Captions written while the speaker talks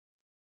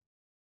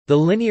The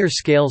linear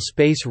scale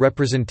space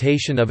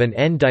representation of an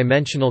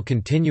n-dimensional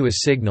continuous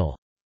signal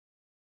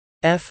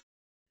f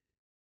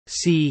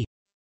c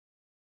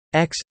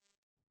x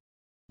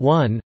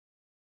 1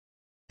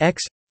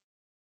 x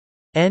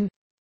n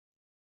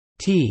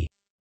t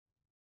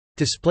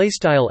display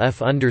style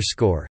f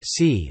underscore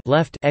c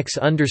left x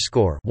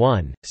underscore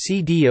 1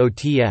 c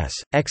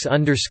dots x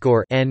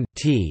underscore n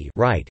t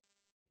right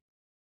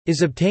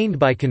is obtained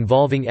by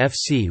convolving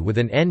fc with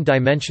an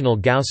n-dimensional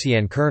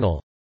Gaussian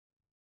kernel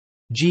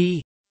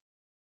g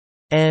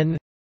n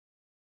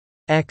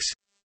x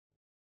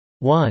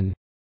 1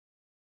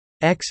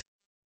 x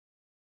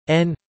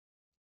n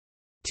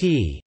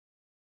t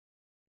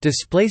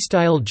display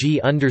style g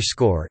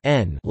underscore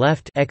n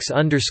left x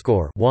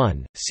underscore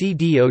 1 c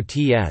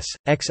dots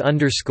x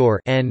underscore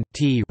n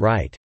t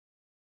right.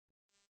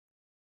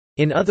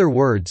 In other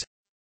words,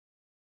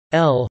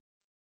 L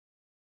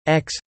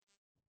x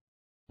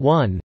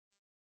 1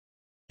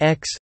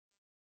 x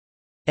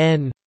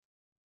n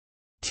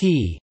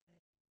t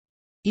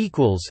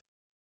equals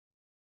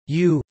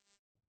u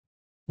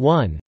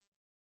 1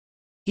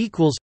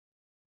 equals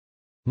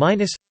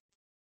minus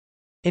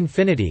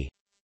infinity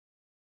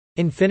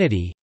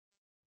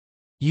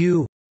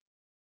u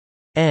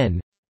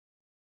n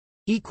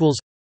equals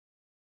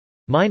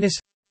minus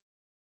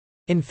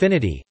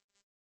infinity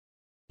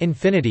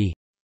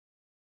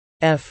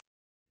f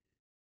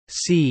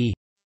c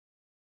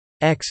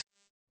x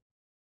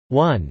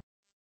 1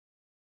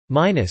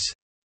 minus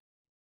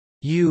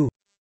u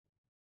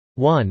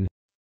 1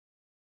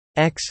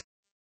 x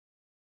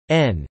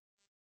n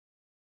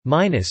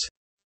minus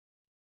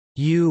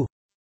u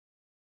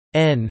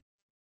n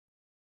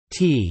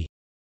t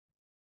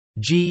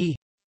g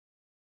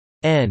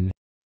n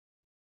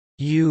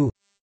u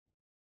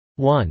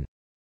 1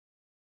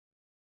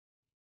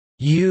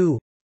 u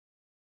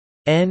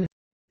n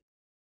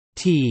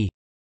t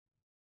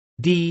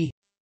d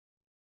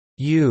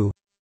u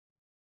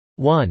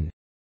 1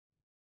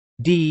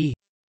 d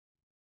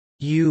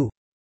u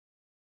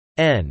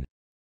n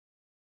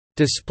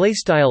display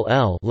style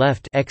L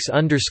left x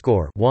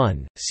underscore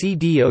 1 c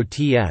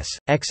dots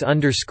x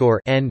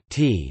underscore n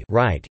t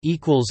right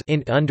equals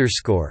int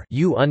underscore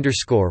u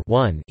underscore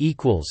 1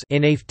 equals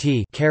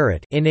inft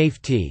caret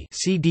inft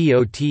c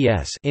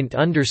dots int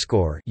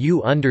underscore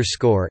u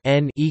underscore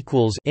n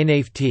equals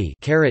inft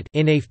caret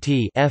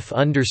inft f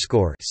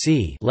underscore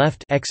c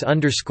left x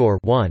underscore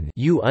 1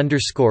 u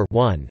underscore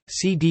 1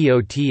 c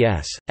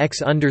dots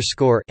x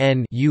underscore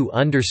n u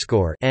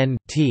underscore n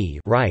t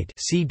right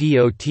c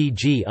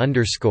dot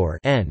underscore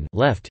n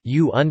left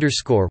u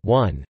underscore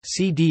 1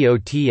 c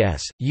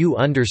dots u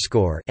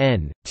underscore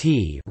n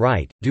t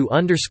right do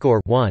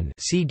underscore 1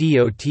 c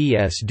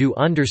dots do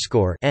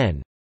underscore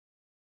n.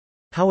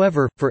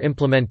 However, for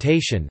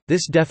implementation,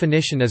 this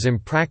definition is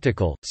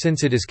impractical,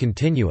 since it is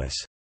continuous.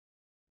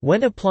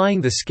 When applying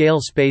the scale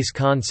space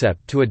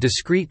concept to a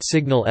discrete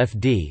signal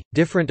fd,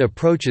 different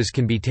approaches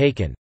can be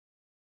taken.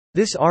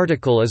 This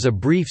article is a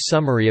brief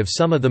summary of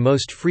some of the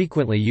most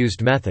frequently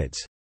used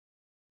methods.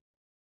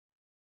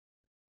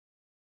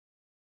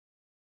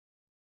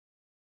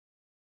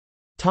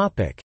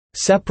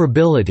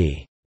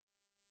 Separability.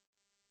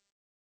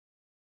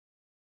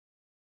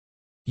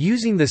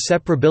 Using the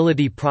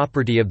separability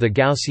property of the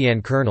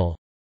Gaussian kernel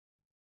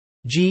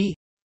g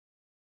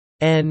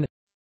n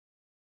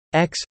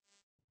x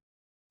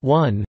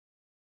 1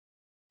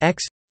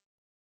 x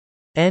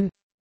n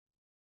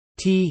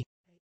t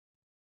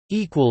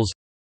equals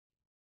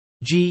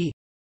g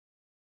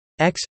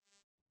x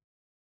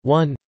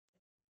 1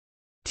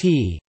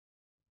 t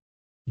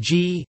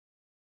g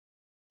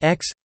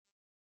x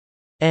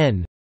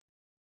n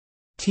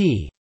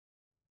t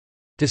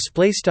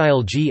display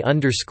style g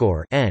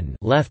underscore n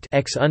left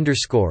x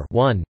underscore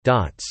 1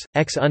 dots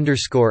x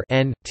underscore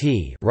n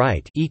t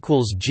right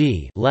equals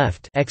g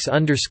left x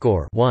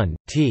underscore 1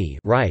 t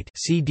right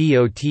c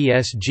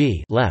dots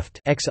g left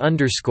x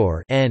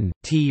underscore n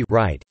t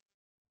right.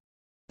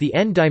 The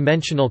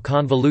n-dimensional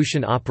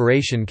convolution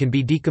operation can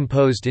be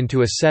decomposed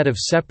into a set of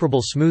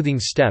separable smoothing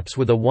steps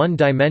with a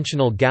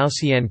one-dimensional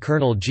Gaussian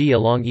kernel G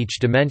along each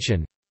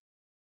dimension.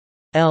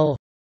 L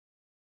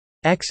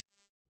x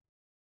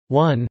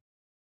 1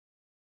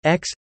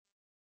 x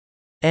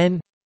n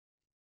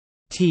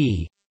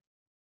t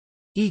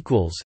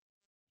equals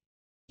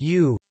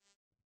u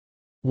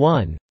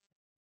 1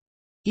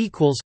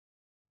 equals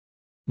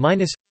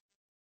minus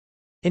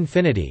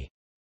infinity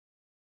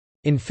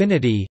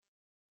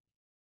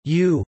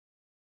u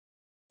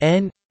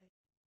n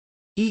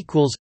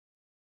equals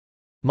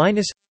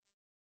minus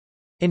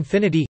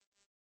infinity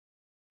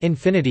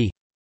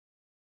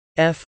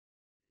f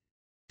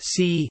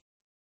c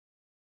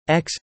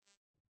x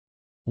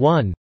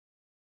 1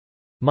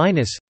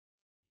 minus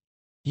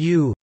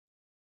u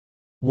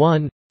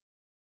 1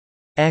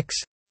 x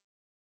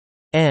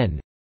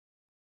n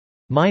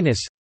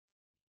minus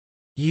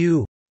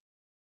u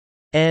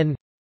n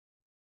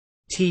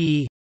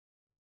t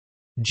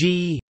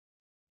g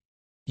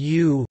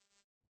u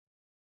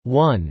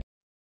 1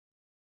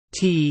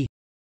 t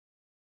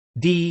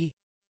d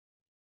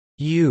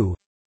U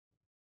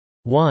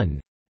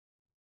 1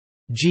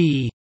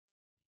 G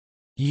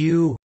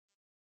U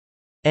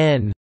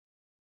N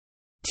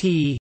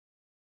T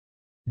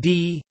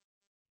D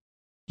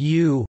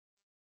U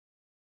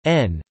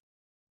N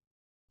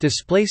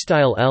display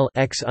style L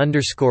x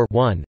underscore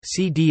 1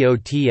 C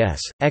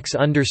dots x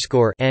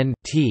underscore N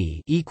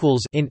T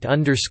equals int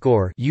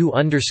underscore U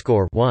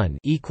underscore 1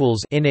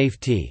 equals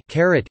inft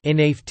caret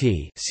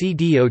inft C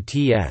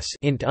dots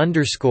int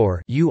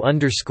underscore U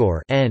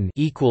underscore N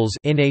equals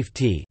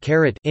inft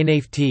caret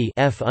inft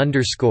F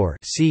underscore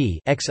C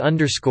x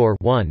underscore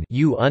 1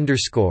 U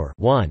underscore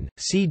 1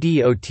 C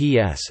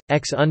dots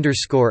x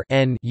underscore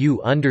N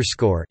U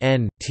underscore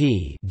N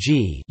T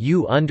G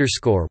U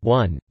underscore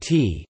 1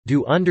 T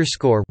do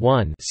underscore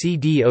 1 C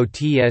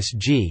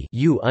dotsg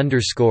U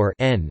underscore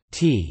N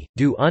T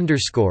do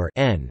underscore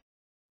N,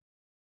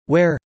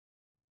 where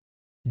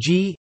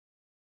G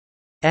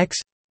x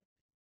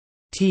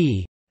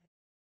T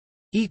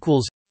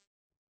equals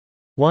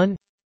 1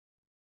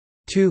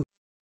 2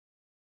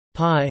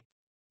 pi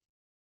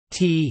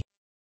T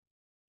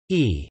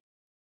E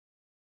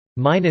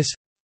minus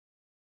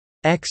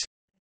x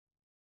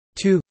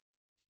 2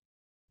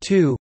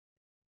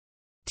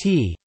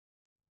 T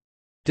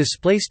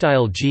display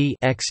style G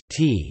x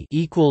T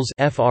equals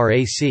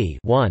frac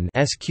 1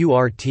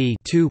 sqrt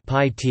 2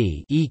 pi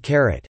T E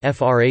caret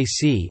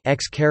frac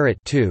x caret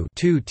 2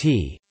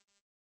 T,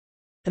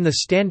 and the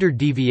standard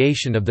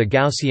deviation of the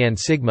Gaussian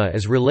sigma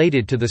is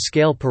related to the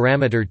scale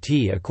parameter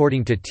T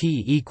according to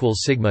T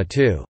equals sigma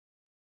 2.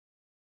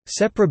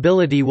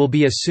 Separability will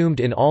be assumed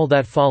in all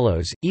that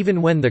follows,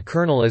 even when the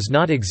kernel is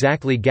not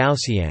exactly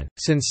Gaussian,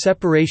 since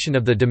separation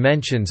of the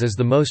dimensions is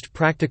the most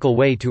practical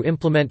way to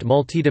implement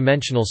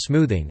multidimensional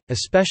smoothing,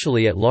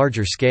 especially at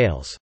larger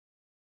scales.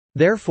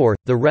 Therefore,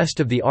 the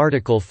rest of the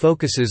article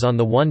focuses on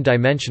the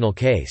one-dimensional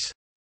case.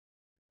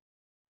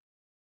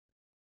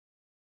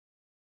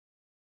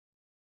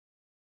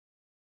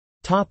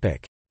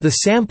 The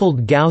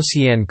sampled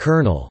Gaussian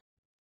kernel.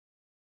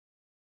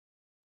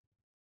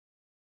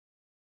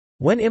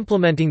 When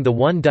implementing the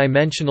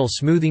one-dimensional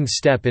smoothing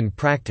step in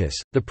practice,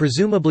 the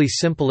presumably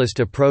simplest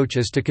approach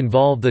is to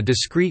convolve the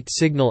discrete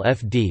signal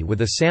fd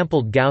with a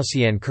sampled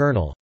Gaussian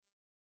kernel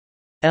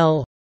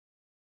L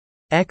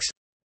x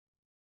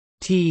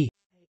t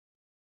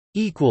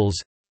equals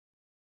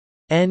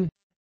n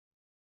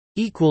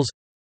equals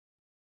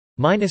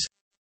minus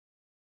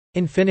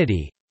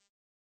infinity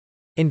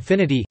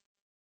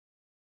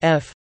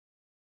f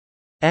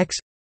x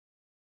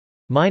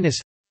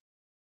minus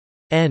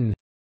n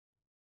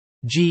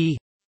G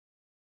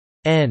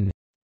N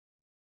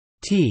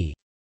T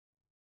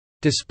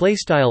display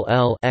style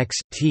L x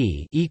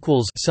T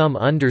equals sum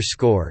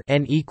underscore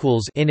n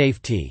equals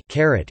inft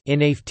caret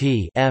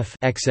inft F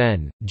x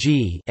n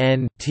G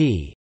N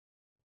T,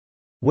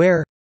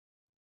 where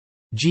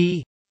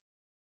G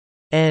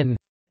N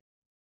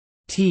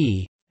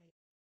T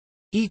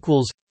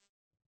equals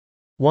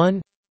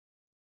 1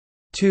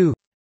 2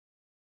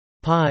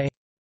 pi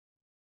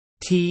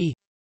T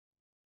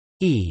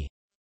E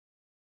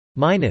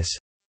minus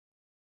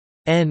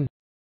n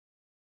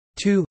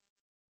 2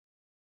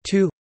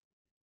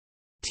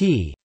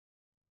 T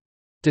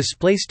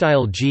display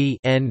style G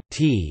N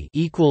T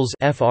equals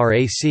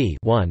frac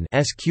 1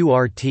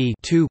 sqrt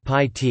 2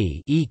 pi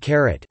T E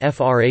caret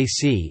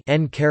frac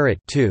n caret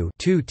 2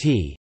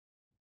 T,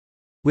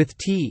 with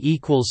T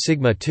equals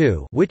sigma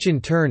 2, which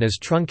in turn is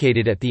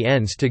truncated at the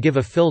ends to give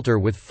a filter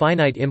with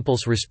finite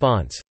impulse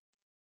response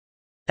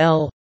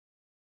L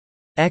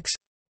x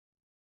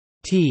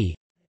T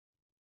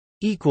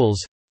equals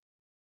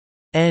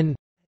n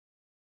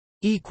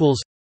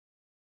equals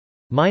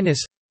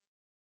minus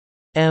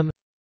m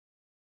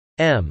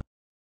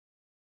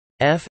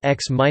f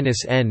x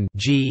minus n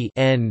G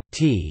N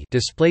T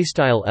display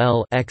style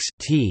L x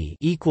T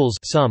equals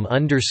sum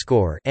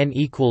underscore n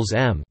equals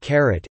m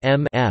caret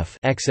m f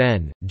x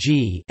n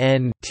G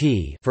N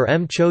T for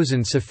m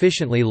chosen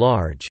sufficiently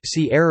large,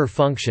 see error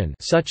function,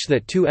 such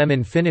that 2m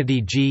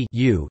infinity G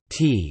U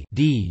T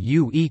d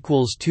U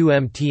equals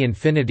 2m T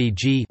infinity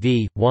G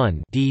V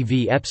 1 d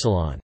V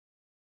epsilon.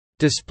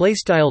 Display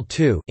style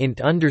 2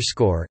 int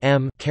underscore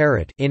m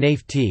caret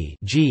inft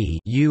G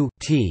U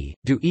T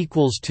do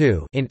equals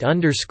 2 int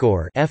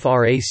underscore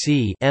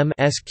frac m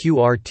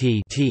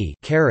sqrt T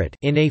caret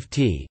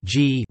inft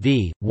G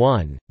V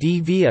 1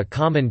 dv. A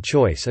common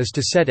choice is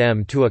to set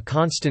m to a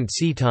constant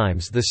c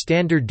times the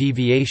standard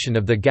deviation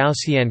of the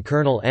Gaussian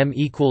kernel m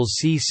equals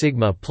c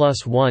sigma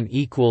plus 1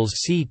 equals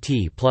c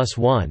T plus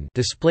 1.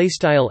 Display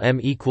style m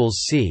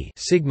equals c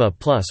sigma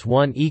plus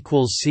 1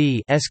 equals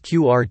c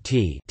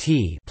sqrt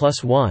T plus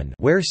 1,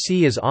 where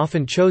C is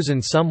often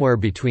chosen somewhere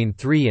between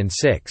 3 and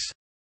 6.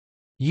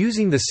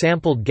 Using the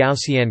sampled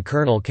Gaussian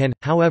kernel can,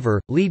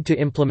 however, lead to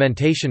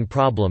implementation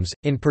problems,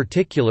 in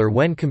particular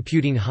when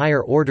computing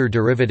higher-order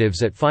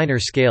derivatives at finer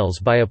scales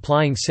by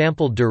applying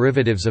sampled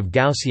derivatives of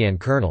Gaussian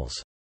kernels.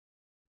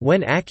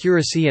 When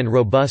accuracy and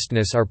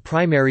robustness are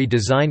primary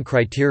design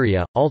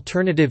criteria,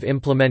 alternative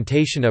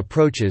implementation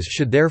approaches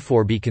should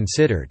therefore be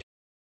considered.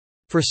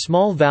 For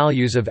small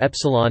values of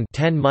epsilon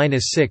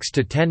 10⁻⁶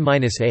 to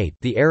 10⁻8,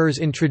 the errors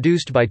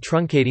introduced by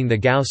truncating the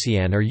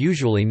Gaussian are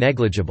usually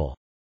negligible.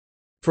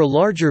 For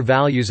larger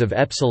values of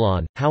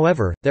epsilon,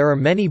 however, there are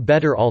many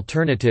better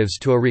alternatives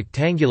to a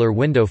rectangular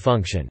window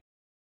function.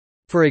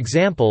 For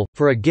example,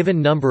 for a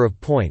given number of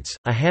points,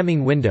 a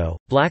Hamming window,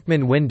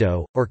 Blackman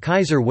window, or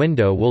Kaiser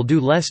window will do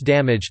less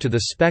damage to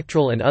the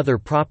spectral and other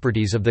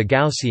properties of the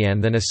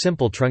Gaussian than a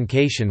simple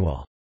truncation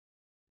will.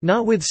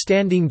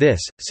 Notwithstanding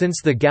this, since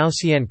the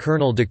Gaussian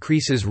kernel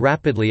decreases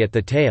rapidly at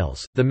the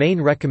tails, the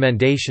main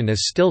recommendation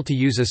is still to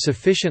use a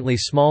sufficiently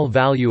small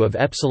value of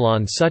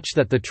epsilon such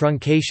that the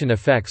truncation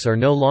effects are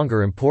no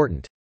longer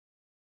important.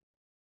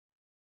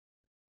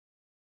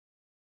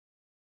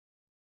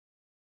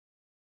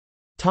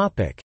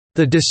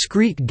 The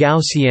discrete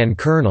Gaussian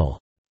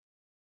kernel.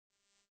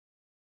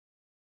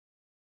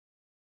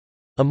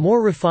 A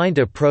more refined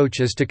approach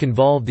is to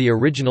convolve the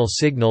original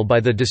signal by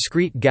the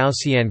discrete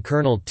Gaussian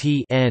kernel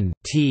T n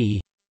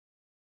T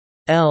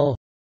L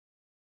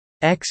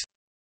x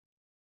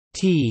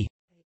T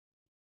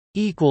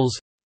equals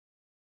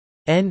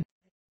n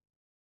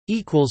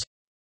equals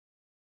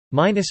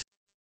minus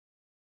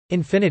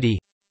infinity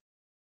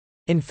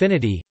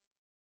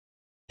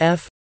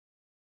f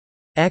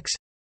x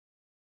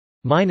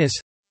minus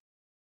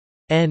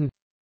n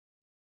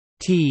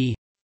T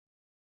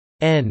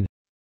n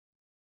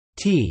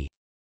T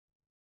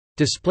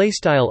display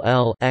style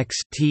L x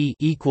T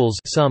equals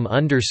sum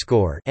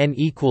underscore n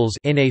equals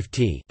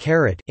inft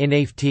caret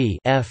inft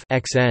f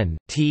x n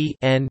T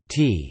n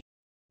T,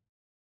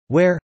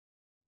 where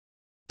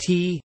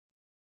T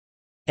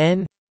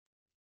n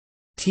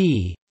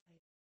T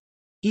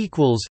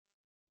equals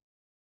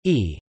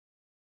e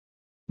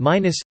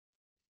minus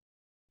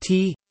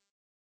T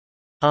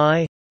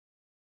I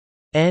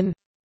n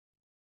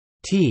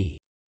T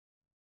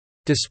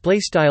display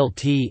style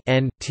T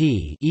n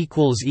T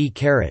equals e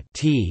caret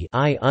T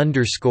I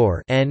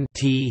underscore n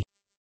T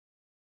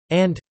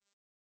and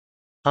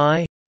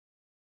I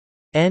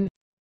n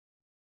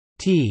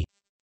T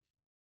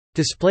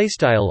display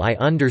style I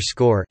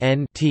underscore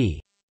n T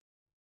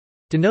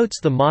denotes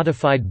the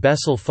modified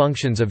Bessel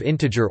functions of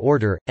integer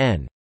order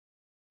n.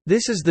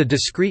 This is the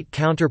discrete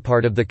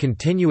counterpart of the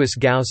continuous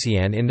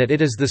Gaussian in that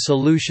it is the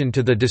solution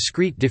to the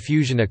discrete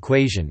diffusion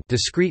equation,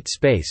 discrete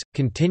space,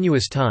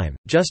 continuous time,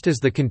 just as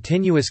the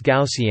continuous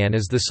Gaussian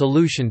is the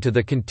solution to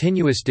the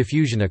continuous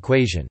diffusion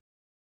equation.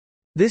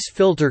 This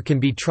filter can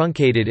be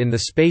truncated in the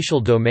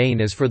spatial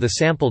domain as for the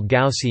sampled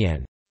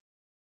Gaussian.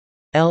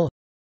 L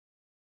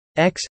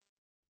x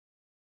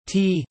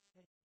T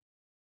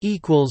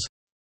equals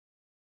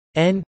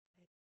n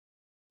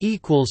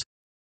equals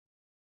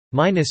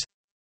minus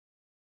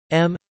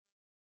M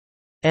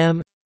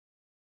M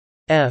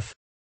F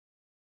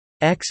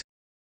X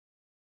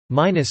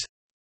minus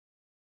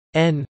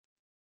N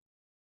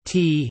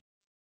T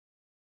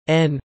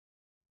N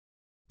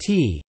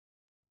T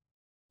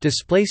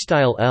display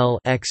style L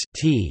x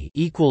T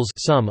equals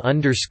sum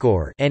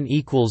underscore n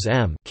equals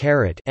M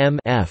caret M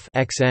F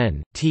X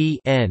N T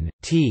N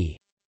T,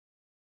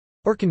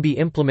 or can be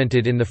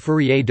implemented in the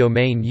Fourier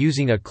domain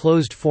using a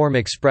closed form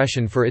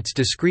expression for its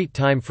discrete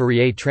time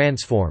Fourier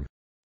transform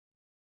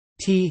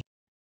T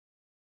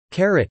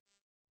caret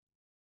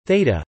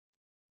theta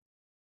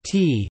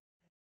T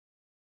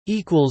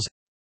equals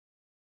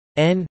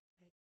n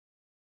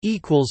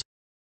equals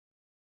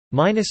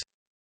minus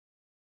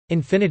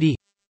infinity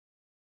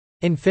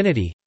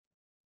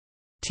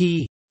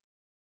T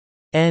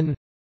n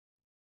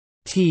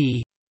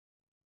T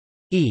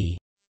e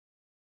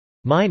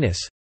minus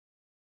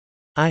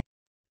I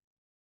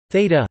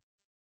theta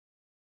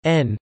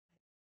n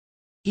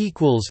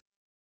equals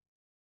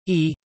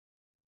e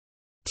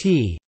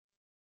T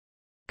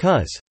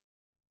cos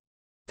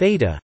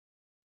theta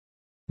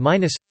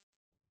minus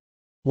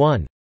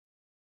 1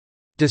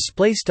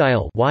 display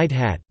style wide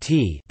hat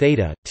T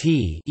theta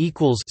T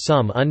equals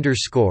sum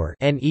underscore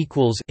n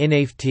equals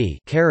inft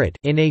caret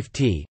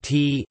inft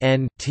T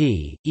n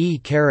T e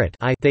caret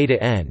I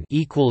theta n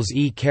equals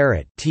e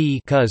caret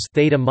T cos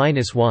theta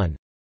minus 1.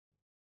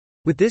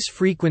 With this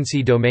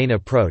frequency domain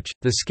approach,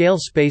 the scale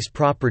space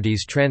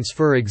properties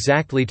transfer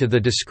exactly to the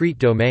discrete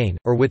domain,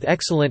 or with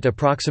excellent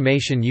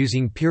approximation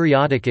using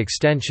periodic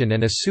extension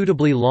and a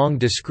suitably long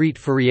discrete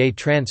Fourier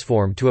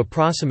transform to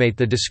approximate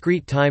the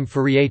discrete time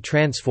Fourier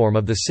transform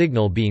of the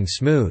signal being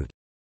smooth.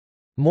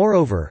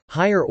 Moreover,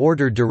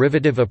 higher-order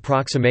derivative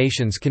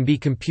approximations can be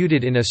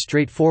computed in a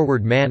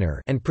straightforward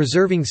manner and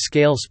preserving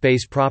scale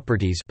space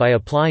properties by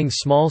applying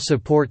small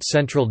support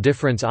central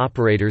difference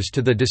operators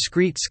to the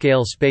discrete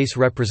scale space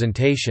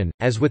representation.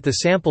 As with the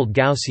sampled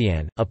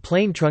Gaussian, a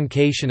plane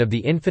truncation of the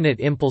infinite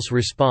impulse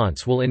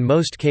response will in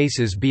most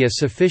cases be a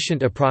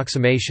sufficient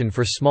approximation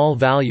for small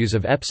values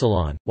of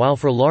epsilon, while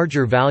for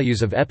larger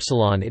values of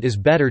epsilon it is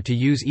better to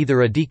use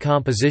either a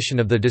decomposition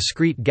of the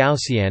discrete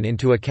Gaussian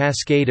into a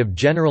cascade of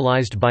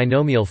generalized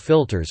binomial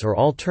filters or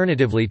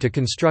alternatively to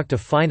construct a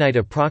finite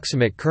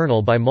approximate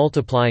kernel by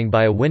multiplying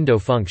by a window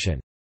function.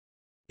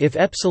 If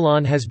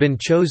epsilon has been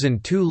chosen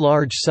too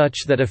large such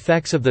that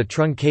effects of the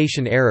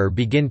truncation error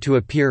begin to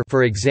appear,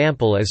 for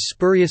example as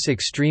spurious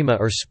extrema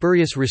or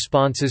spurious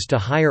responses to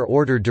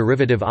higher-order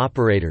derivative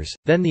operators,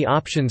 then the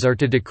options are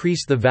to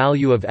decrease the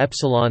value of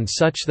epsilon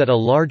such that a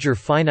larger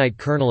finite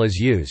kernel is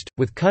used,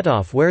 with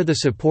cutoff where the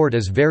support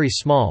is very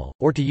small,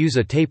 or to use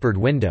a tapered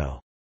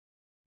window.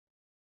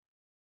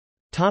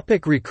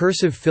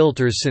 Recursive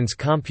filters. Since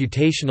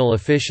computational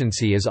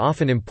efficiency is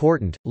often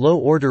important,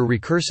 low-order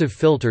recursive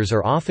filters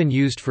are often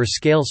used for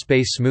scale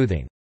space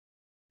smoothing.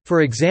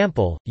 For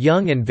example,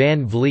 Young and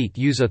Van Vliet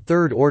use a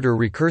third-order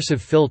recursive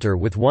filter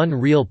with one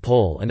real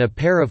pole and a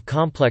pair of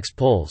complex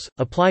poles,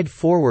 applied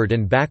forward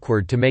and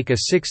backward to make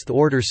a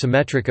sixth-order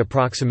symmetric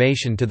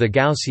approximation to the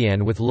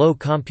Gaussian with low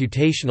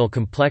computational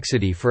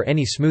complexity for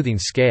any smoothing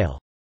scale.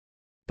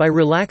 By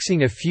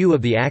relaxing a few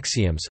of the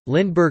axioms,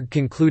 Lindbergh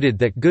concluded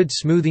that good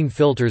smoothing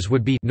filters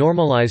would be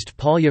normalized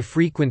Polya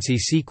frequency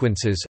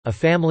sequences, a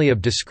family of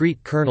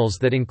discrete kernels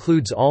that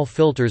includes all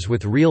filters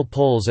with real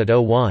poles at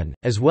O1,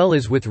 as well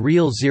as with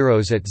real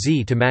zeros at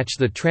Z to match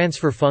the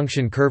transfer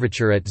function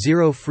curvature at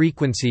zero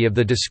frequency of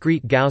the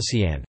discrete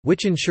Gaussian,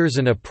 which ensures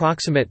an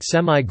approximate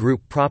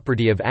semi-group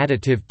property of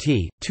additive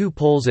T, 2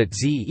 poles at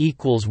Z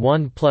equals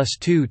 1 plus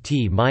 2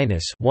 T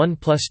minus 1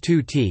 plus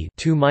 2 T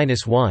 2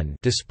 minus 1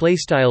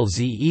 displaystyle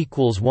Z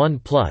equals 1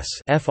 plus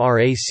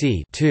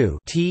frac 2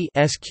 T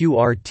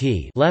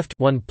sqrt left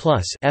 1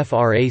 plus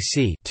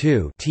frac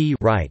 2 T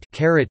right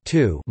caret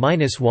 2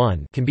 minus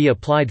 1 can be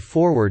applied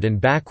forward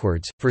and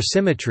backwards for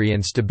symmetry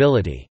and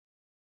stability.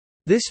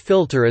 This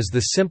filter is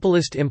the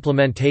simplest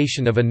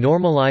implementation of a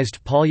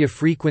normalized Polya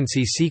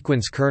frequency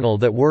sequence kernel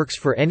that works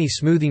for any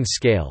smoothing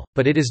scale,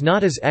 but it is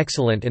not as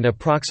excellent an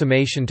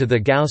approximation to the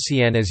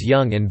Gaussian as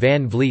Young and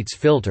Van Vliet's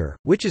filter,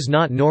 which is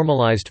not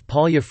normalized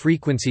Polya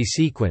frequency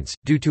sequence,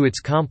 due to its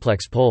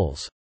complex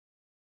poles.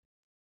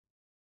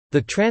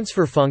 The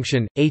transfer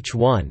function,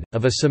 H1,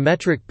 of a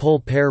symmetric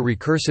pole-pair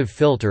recursive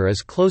filter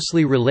is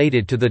closely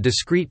related to the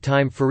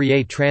discrete-time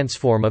Fourier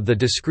transform of the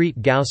discrete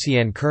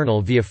Gaussian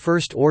kernel via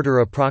first-order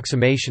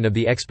approximation of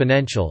the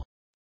exponential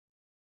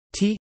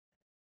t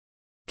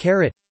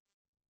caret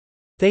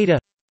theta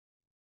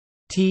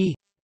t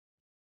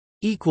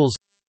equals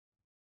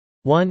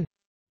 1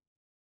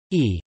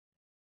 e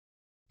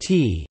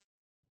t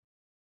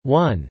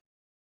 1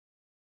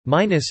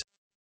 minus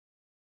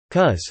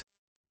cos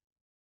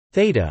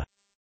theta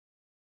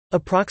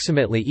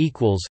approximately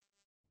equals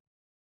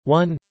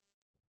 1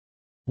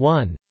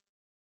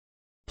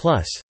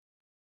 plus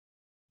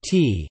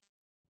t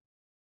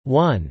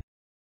 1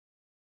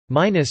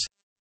 minus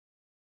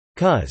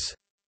cos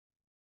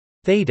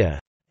theta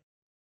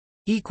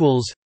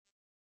equals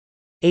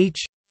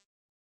h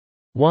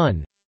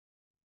 1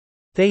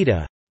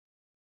 theta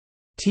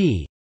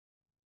t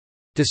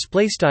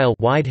display style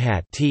wide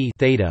hat t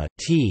theta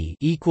t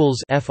equals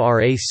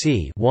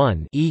frac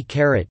 1 e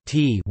caret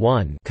t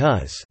 1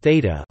 cos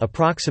theta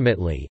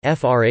approximately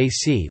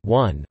frac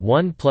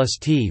 1 plus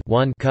t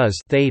 1 cos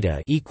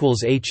theta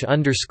equals h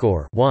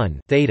underscore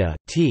 1 theta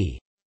t,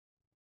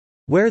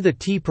 where the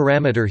t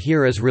parameter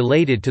here is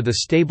related to the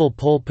stable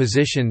pole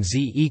position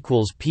z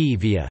equals p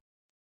via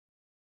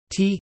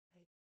t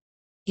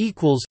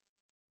equals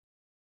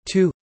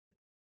 2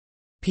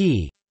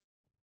 p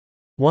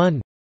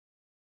 1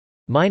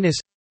 minus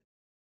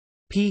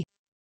p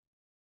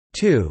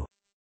 2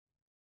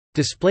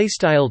 display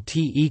style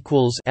t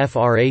equals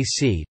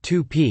frac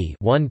 2 p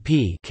 1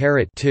 p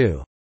caret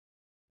 2.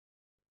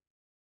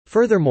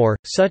 Furthermore,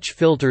 such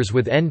filters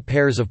with n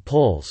pairs of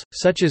poles,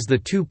 such as the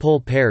two-pole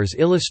pairs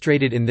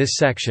illustrated in this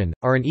section,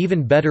 are an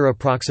even better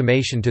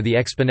approximation to the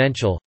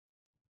exponential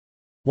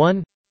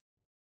 1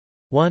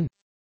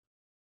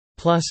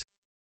 plus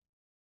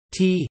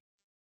t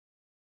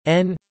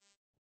n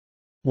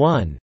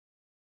 1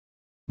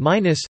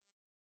 minus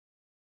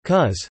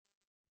cos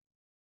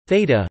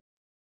theta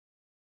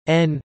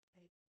n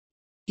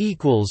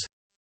equals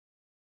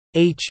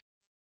h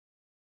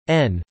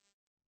n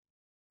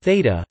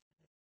theta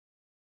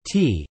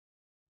t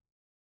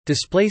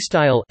display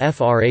style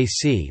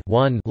frac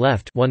 1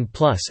 left 1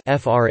 plus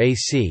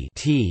frac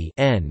t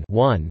n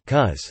 1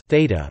 cos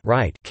theta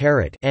right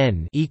caret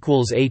n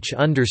equals h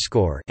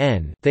underscore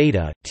n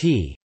theta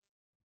t,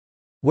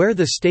 where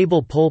the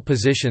stable pole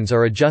positions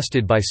are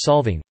adjusted by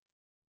solving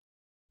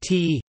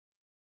t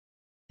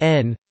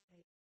n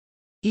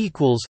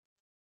equals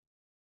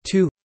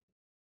 2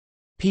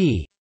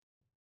 p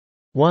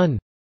 1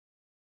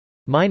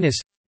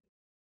 minus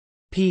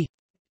p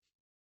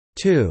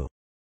 2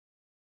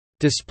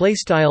 display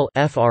style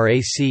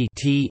frac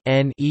t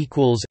n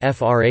equals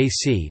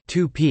frac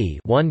 2 p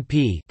 1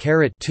 p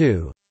caret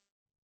 2.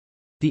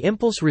 The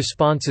impulse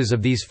responses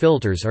of these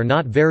filters are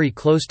not very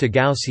close to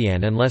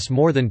Gaussian unless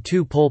more than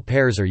two pole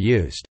pairs are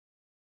used.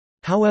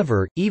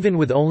 However, even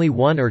with only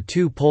one or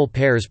two pole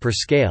pairs per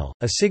scale,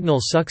 a signal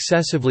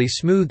successively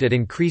smoothed at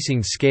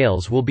increasing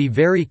scales will be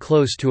very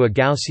close to a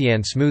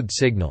Gaussian smooth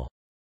signal.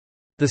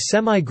 The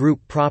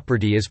semi-group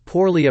property is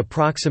poorly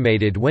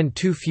approximated when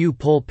too few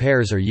pole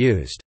pairs are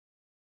used.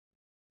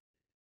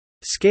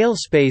 Scale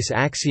space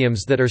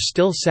axioms that are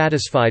still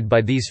satisfied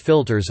by these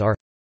filters are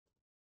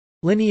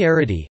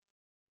linearity,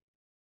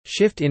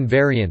 shift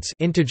invariance,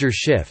 integer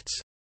shifts,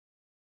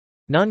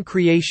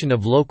 non-creation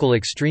of local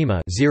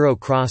extrema, zero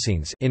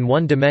crossings in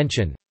one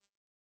dimension,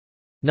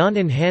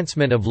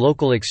 non-enhancement of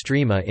local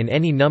extrema in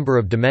any number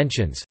of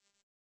dimensions,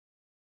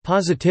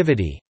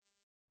 positivity,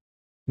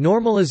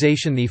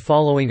 normalization. The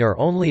following are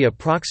only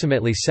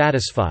approximately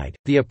satisfied,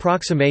 the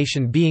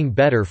approximation being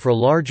better for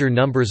larger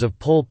numbers of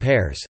pole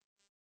pairs.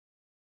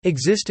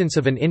 Existence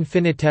of an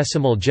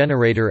infinitesimal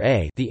generator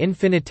A, the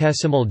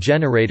infinitesimal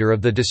generator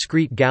of the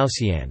discrete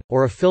Gaussian,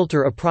 or a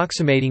filter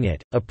approximating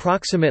it,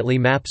 approximately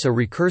maps a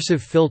recursive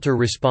filter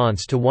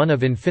response to one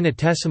of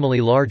infinitesimally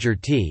larger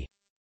T.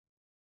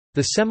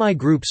 The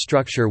semi-group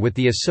structure with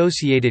the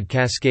associated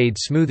cascade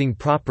smoothing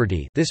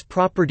property. This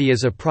property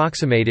is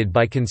approximated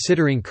by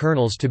considering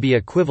kernels to be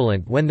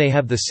equivalent when they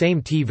have the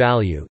same T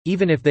value,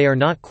 even if they are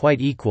not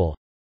quite equal.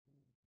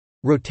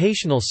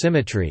 Rotational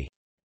symmetry.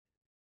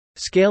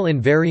 Scale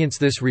invariance.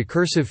 This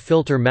recursive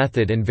filter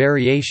method and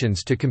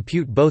variations to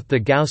compute both the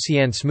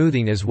Gaussian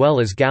smoothing as well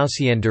as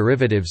Gaussian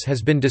derivatives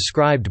has been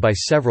described by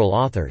several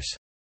authors.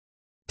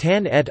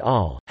 Tan et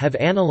al. Have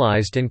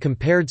analyzed and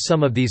compared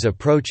some of these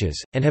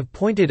approaches, and have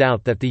pointed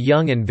out that the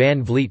Young and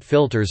Van Vliet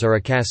filters are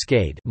a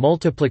cascade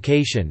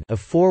multiplication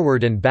of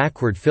forward and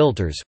backward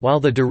filters,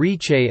 while the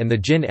Deriche and the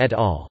Jin et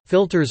al.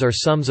 Filters are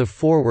sums of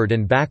forward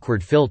and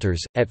backward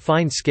filters. At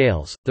fine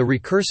scales, the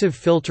recursive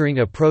filtering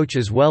approach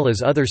as well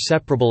as other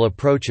separable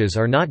approaches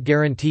are not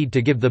guaranteed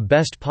to give the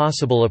best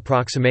possible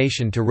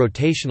approximation to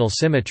rotational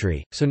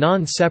symmetry, so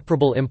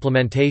non-separable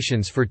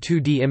implementations for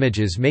 2D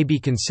images may be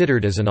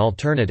considered as an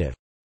alternative.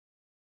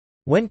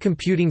 When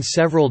computing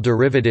several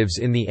derivatives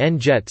in the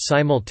n-jet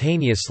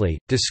simultaneously,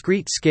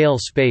 discrete scale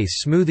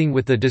space smoothing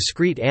with the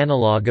discrete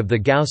analog of the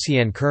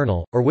Gaussian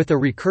kernel, or with a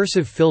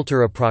recursive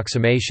filter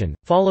approximation,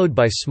 followed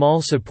by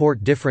small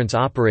support difference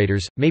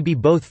operators, may be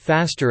both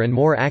faster and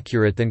more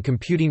accurate than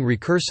computing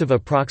recursive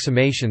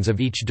approximations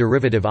of each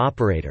derivative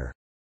operator.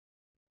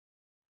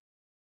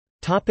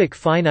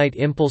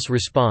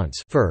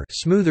 Finite-impulse-response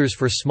smoothers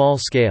for small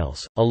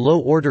scales. A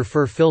low-order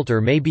FIR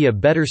filter may be a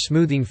better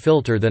smoothing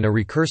filter than a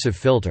recursive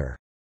filter.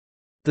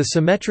 The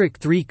symmetric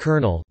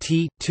 3-kernel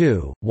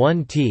T2,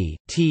 1T,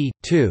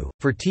 T2,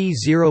 for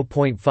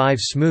T0.5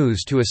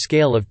 smooths to a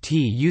scale of T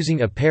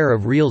using a pair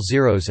of real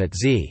zeros at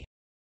Z.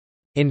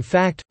 In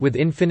fact, with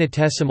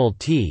infinitesimal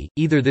T,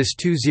 either this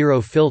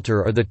 2-zero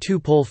filter or the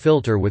 2-pole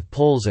filter with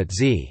poles at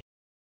Z.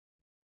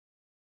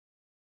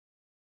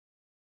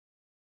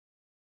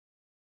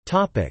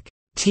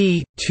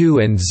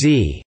 T2 and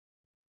Z.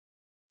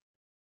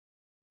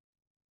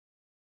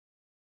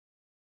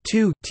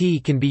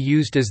 2T can be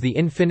used as the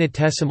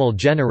infinitesimal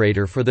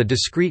generator for the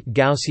discrete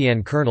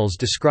Gaussian kernels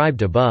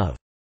described above.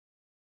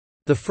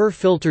 The FIR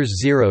filter's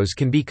zeros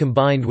can be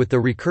combined with the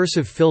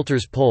recursive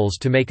filter's poles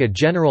to make a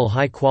general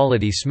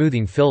high-quality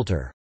smoothing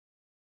filter.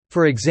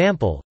 For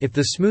example, if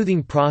the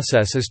smoothing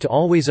process is to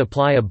always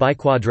apply a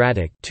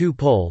biquadratic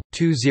 2-pole,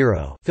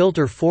 2-zero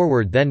filter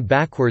forward then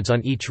backwards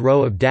on each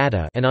row of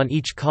data and on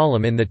each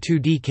column in the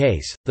 2D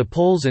case, the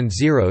poles and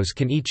zeros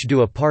can each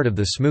do a part of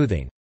the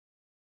smoothing.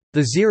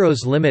 The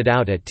zeros limit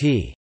out at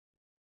T.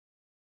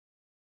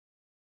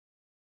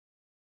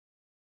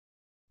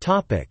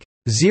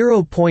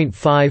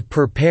 0.5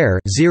 per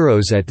pair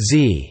zeros at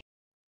Z.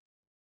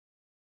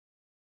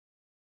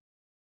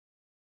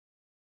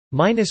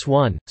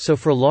 -1, so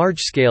for large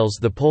scales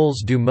the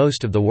poles do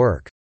most of the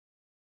work.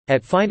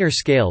 At finer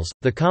scales,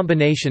 the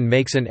combination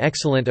makes an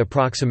excellent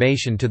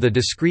approximation to the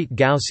discrete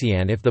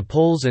Gaussian if the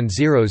poles and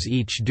zeros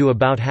each do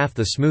about half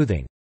the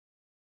smoothing.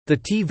 The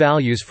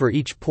T-values for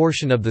each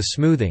portion of the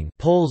smoothing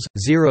poles,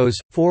 zeros,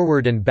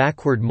 forward and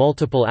backward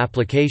multiple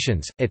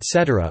applications,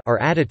 etc. are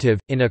additive,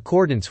 in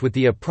accordance with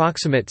the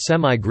approximate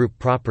semigroup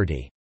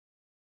property.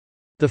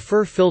 The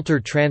FIR filter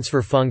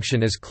transfer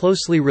function is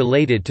closely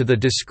related to the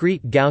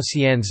discrete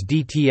Gaussian's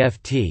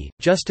DTFT,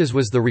 just as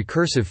was the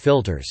recursive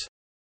filters.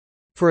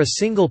 For a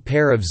single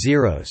pair of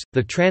zeros,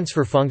 the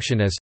transfer function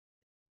is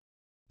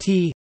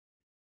T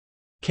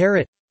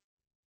caret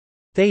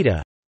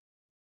theta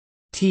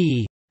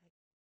T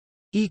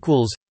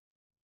equals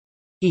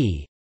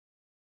E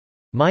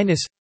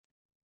minus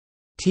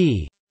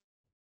T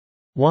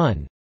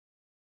 1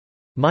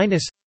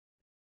 minus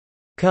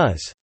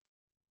cos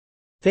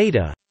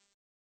theta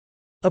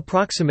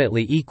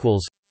approximately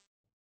equals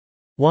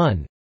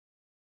 1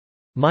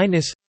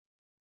 minus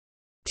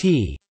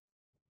T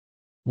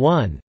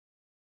 1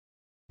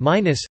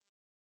 minus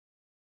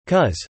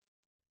cos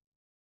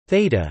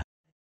theta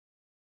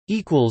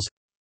equals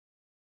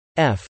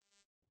F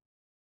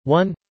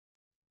 1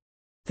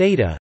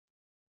 theta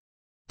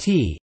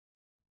T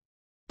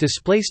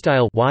display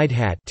style wide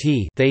hat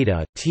T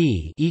theta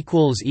T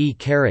equals E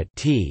caret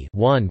T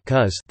 1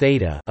 cos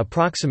theta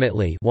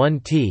approximately 1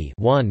 T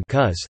 1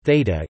 cos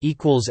theta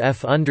equals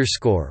F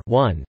underscore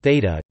 1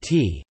 theta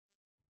T,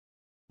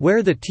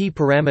 where the T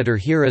parameter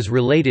here is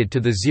related to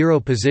the zero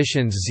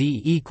positions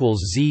Z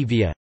equals Z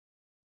via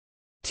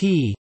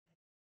T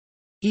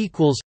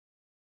equals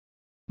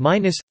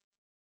minus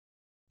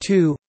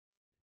 2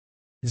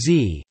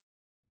 z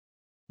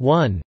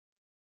 1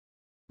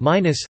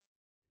 minus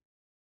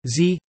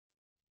z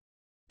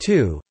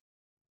 2.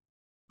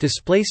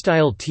 Display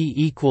style t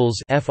equals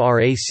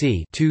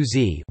frac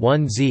 2z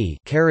 1z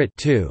caret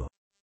 2,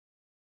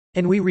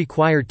 and we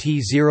require t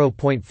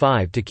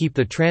 0.5 to keep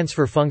the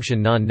transfer function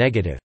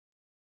non-negative.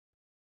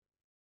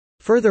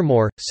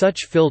 Furthermore,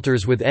 such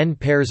filters with n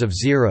pairs of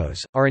zeros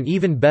are an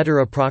even better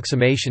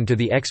approximation to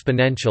the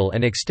exponential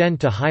and extend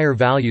to higher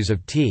values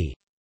of t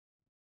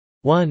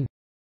 1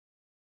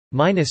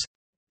 minus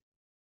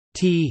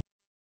t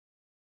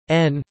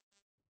n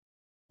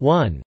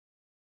 1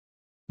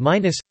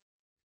 minus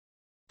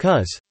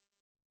cos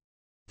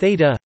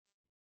theta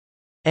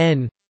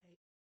n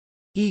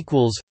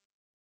equals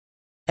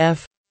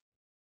f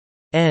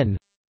n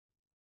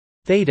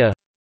theta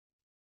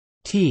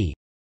t.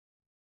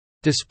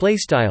 Display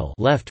style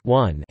left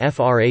 1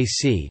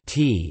 frac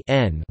t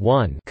n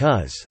 1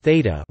 cos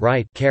theta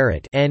right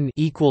caret n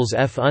equals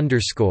f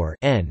underscore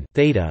n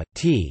theta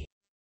t,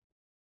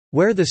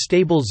 where the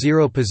stable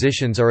zero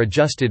positions are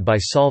adjusted by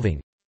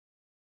solving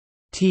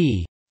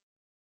t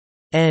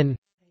n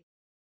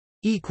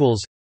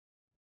equals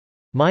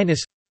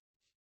minus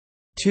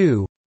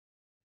 2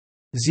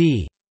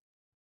 z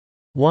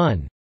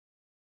 1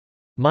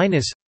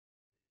 minus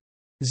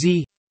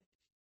z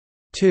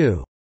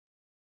 2.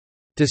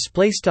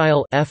 Display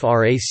style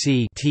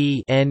frac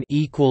t n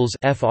equals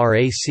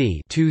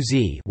frac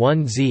 2z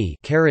 1z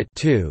caret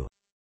 2.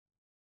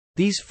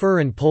 These Fur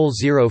and pole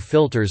zero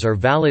filters are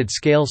valid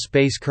scale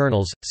space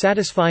kernels,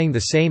 satisfying the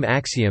same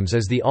axioms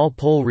as the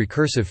all-pole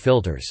recursive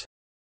filters.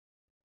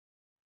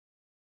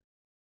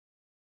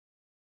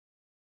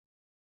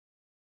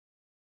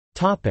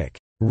 Topic: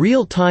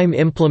 Real-time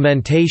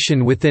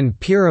implementation within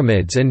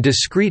pyramids and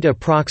discrete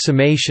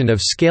approximation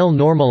of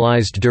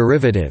scale-normalized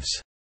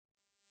derivatives.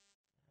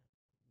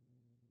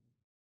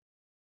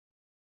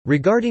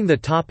 Regarding the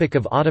topic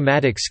of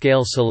automatic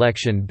scale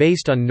selection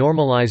based on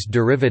normalized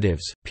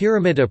derivatives,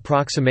 pyramid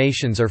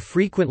approximations are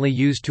frequently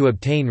used to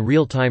obtain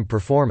real-time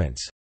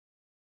performance.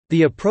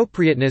 The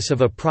appropriateness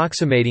of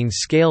approximating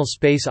scale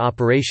space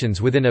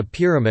operations within a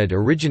pyramid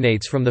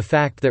originates from the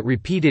fact that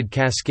repeated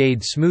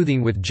cascade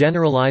smoothing with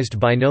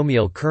generalized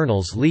binomial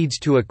kernels leads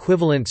to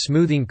equivalent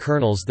smoothing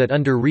kernels that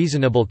under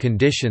reasonable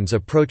conditions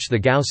approach the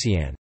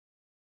Gaussian.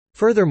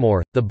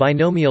 Furthermore, the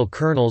binomial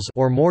kernels,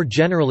 or more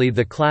generally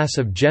the class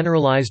of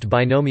generalized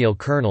binomial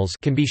kernels,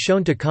 can be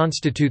shown to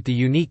constitute the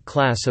unique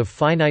class of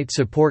finite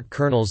support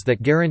kernels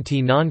that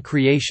guarantee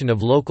non-creation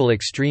of local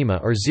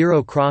extrema or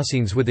zero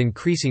crossings with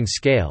increasing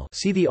scale.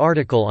 See the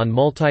article on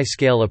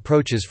multi-scale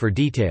approaches for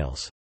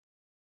details.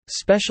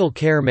 Special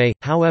care may,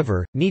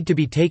 however, need to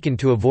be taken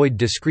to avoid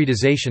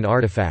discretization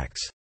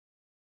artifacts.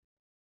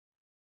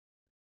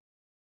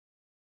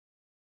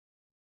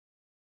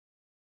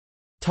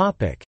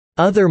 Topic: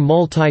 Other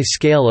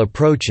multi-scale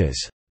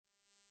approaches.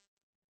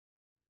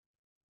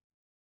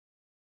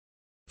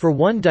 For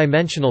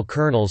one-dimensional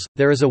kernels,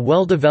 there is a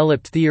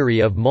well-developed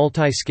theory of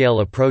multi-scale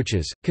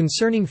approaches,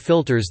 concerning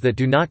filters that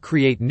do not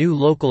create new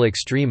local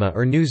extrema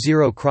or new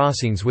zero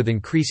crossings with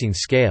increasing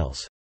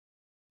scales.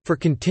 For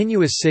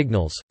continuous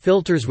signals,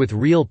 filters with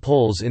real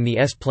poles in the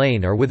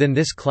S-plane are within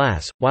this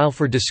class, while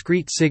for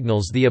discrete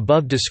signals the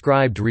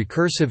above-described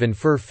recursive and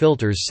Fur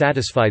filters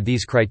satisfy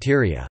these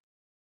criteria.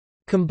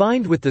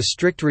 Combined with the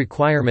strict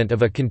requirement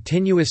of a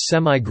continuous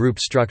semi-group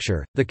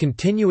structure, the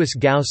continuous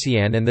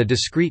Gaussian and the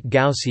discrete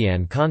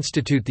Gaussian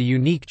constitute the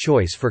unique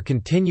choice for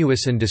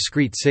continuous and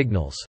discrete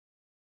signals.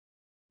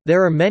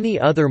 There are many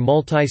other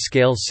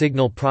multi-scale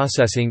signal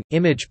processing,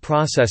 image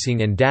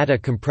processing and data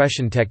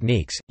compression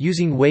techniques,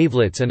 using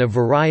wavelets and a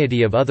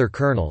variety of other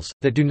kernels,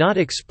 that do not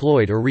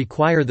exploit or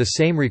require the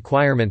same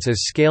requirements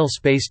as scale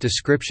space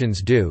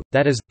descriptions do,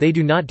 that is, they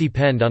do not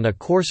depend on a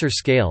coarser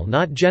scale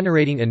not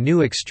generating a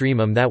new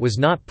extremum that was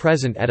not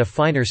present at a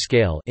finer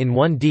scale in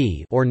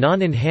 1D or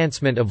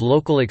non-enhancement of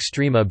local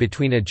extrema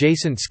between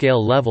adjacent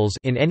scale levels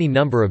in any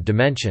number of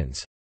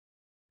dimensions.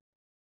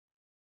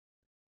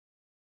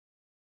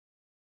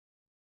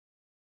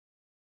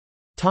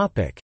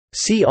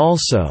 See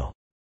also: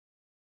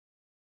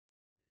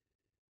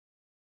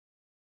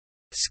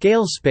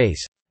 Scale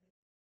space,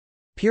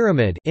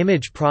 Pyramid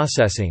image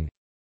processing,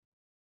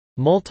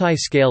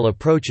 Multi-scale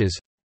approaches,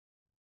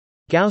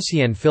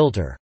 Gaussian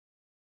filter.